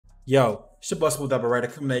Yo, it's your boy Smoooth Operator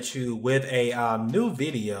coming at you with a new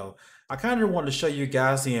video. I kind of wanted to show you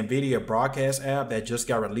guys the Nvidia Broadcast App that just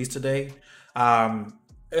got released today. Some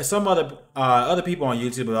other people on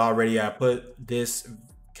YouTube have already put this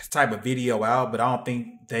type of video out, but I don't think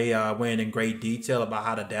they went in great detail about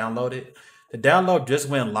how to download it. The download just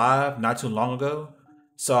went live not too long ago.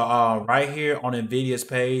 So right here on Nvidia's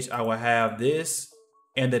page, I will have this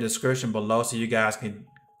in the description below so you guys can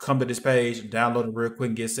come to this page, download it real quick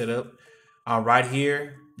and get set up. Right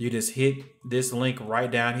here, you just hit this link right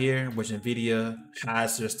down here, which Nvidia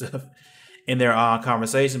hides their stuff in their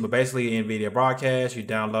conversation. But basically, Nvidia Broadcast, you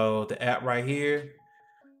download the app right here.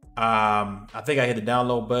 I think I hit the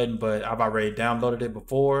download button, but I've already downloaded it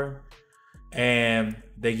before. And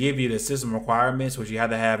they give you the system requirements, which you have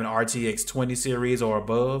to have an RTX 20 series or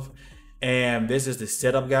above. And this is the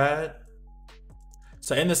setup guide.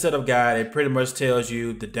 So in the setup guide, it pretty much tells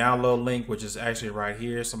you the download link, which is actually right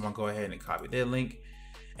here. So I'm gonna go ahead and copy that link.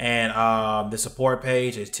 And the support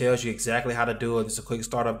page, it tells you exactly how to do it. It's a quick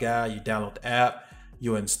startup guide. You download the app,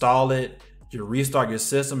 you install it, you restart your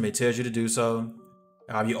system. It tells you to do so.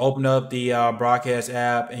 You open up the broadcast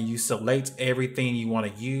app and you select everything you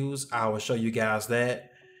want to use. I will show you guys that.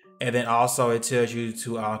 And then also it tells you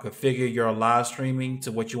to configure your live streaming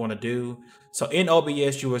to what you want to do. So in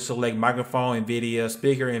OBS, you will select microphone, Nvidia,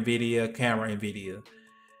 speaker, Nvidia, camera, Nvidia.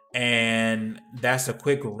 And that's a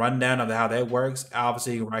quick rundown of how that works.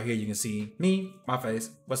 Obviously right here, you can see me, my face,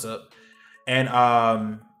 what's up? And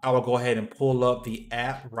I will go ahead and pull up the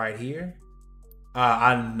app right here.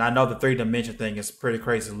 I know the 3-dimension thing is pretty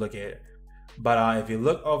crazy to look at. But if you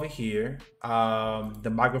look over here,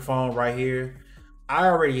 the microphone right here, I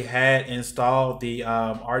already had installed the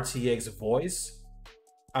RTX voice,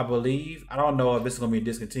 I believe. I don't know if it's going to be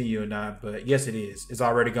discontinued or not, but yes, it is. It's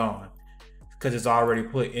already gone because it's already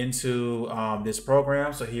put into this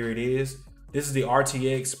program. So here it is. This is the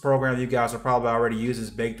RTX program you guys are probably already using.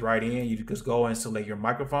 It's baked right in. You just go and select your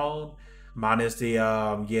microphone. Mine is the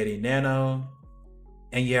Yeti Nano.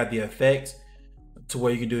 And you have the effect to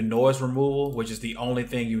where you can do noise removal, which is the only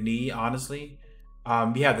thing you need, honestly.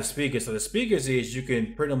 You have the speakers. So the speakers is you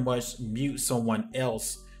can pretty much mute someone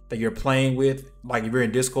else that you're playing with. Like if you're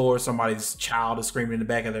in Discord, somebody's child is screaming in the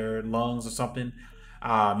back of their lungs or something.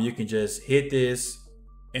 You can just hit this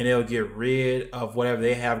and it'll get rid of whatever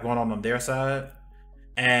they have going on their side.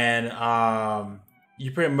 And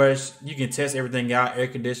you can test everything out, air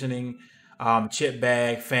conditioning, chip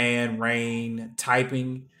bag, fan, rain,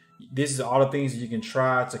 typing. This is all the things that you can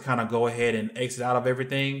try to kind of go ahead and exit out of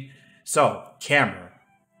everything. So camera,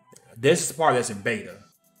 this is the part that's in beta.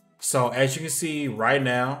 So as you can see right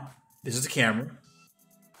now, this is the camera,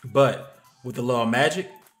 but with a little magic,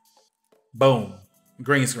 boom,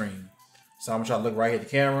 green screen. So I'm gonna try to look right here at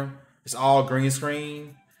the camera. It's all green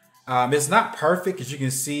screen. It's not perfect, as you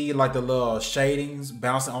can see like the little shadings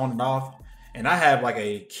bouncing on and off. And I have like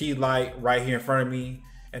a key light right here in front of me.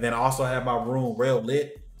 And then I also have my room well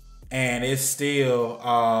lit. And it's still,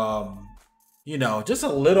 you know, just a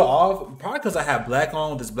little off. Probably because I have black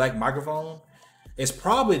on, this black microphone. It's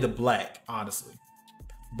probably the black, honestly.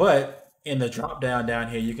 But in the drop down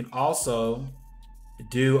here, you can also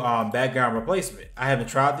do background replacement. I haven't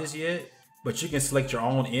tried this yet, but you can select your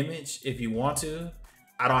own image if you want to.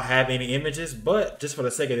 I don't have any images, but just for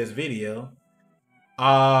the sake of this video,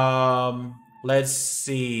 let's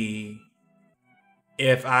see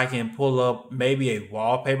if I can pull up maybe a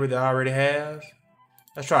wallpaper that I already have.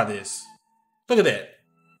 Let's try this. Look at that.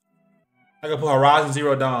 I can put Horizon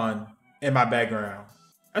Zero Dawn in my background.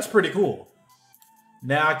 That's pretty cool.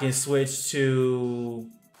 Now I can switch to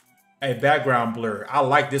a background blur. I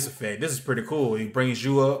like this effect. This is pretty cool. It brings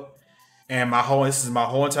you up, and this is my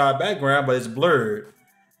whole entire background, but it's blurred.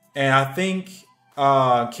 And I think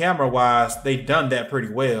camera wise, they've done that pretty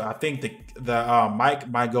well. I think the mic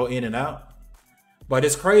might go in and out, but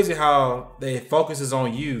it's crazy how it focuses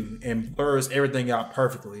on you and blurs everything out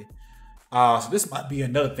perfectly. So this might be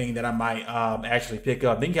another thing that I might actually pick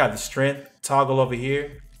up. Then you have the strength toggle over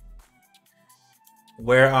here,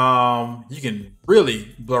 where you can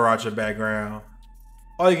really blur out your background,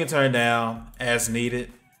 or you can turn it down as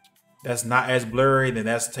needed. That's not as blurry, then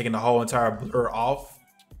that's taking the whole entire blur off,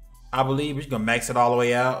 I believe. You can max it all the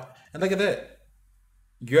way out. And look at that.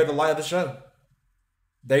 You're the light of the show.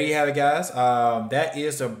 There you have it, guys. That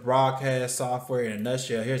is the broadcast software in a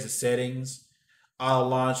nutshell. Here's the settings. Auto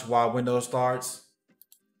launch while Windows starts.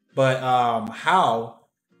 But how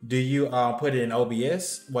do you put it in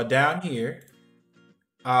OBS? Well, down here,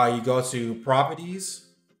 you go to properties.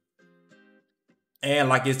 And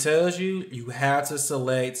like it tells you, you have to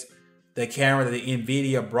select the camera that the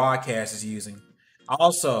Nvidia Broadcast is using.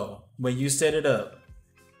 Also, when you set it up,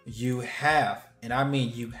 you have, and I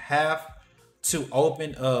mean you have, to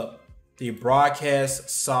open up the broadcast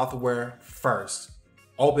software first.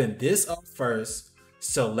 Open this up first,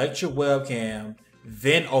 select your webcam,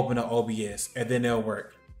 then open up OBS, and then it'll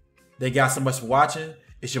work. Thank y'all so much for watching.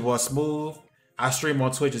 It's your boy Smoooth. I stream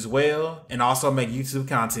on Twitch as well, and also make YouTube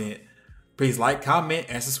content. Please like, comment,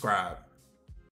 and subscribe.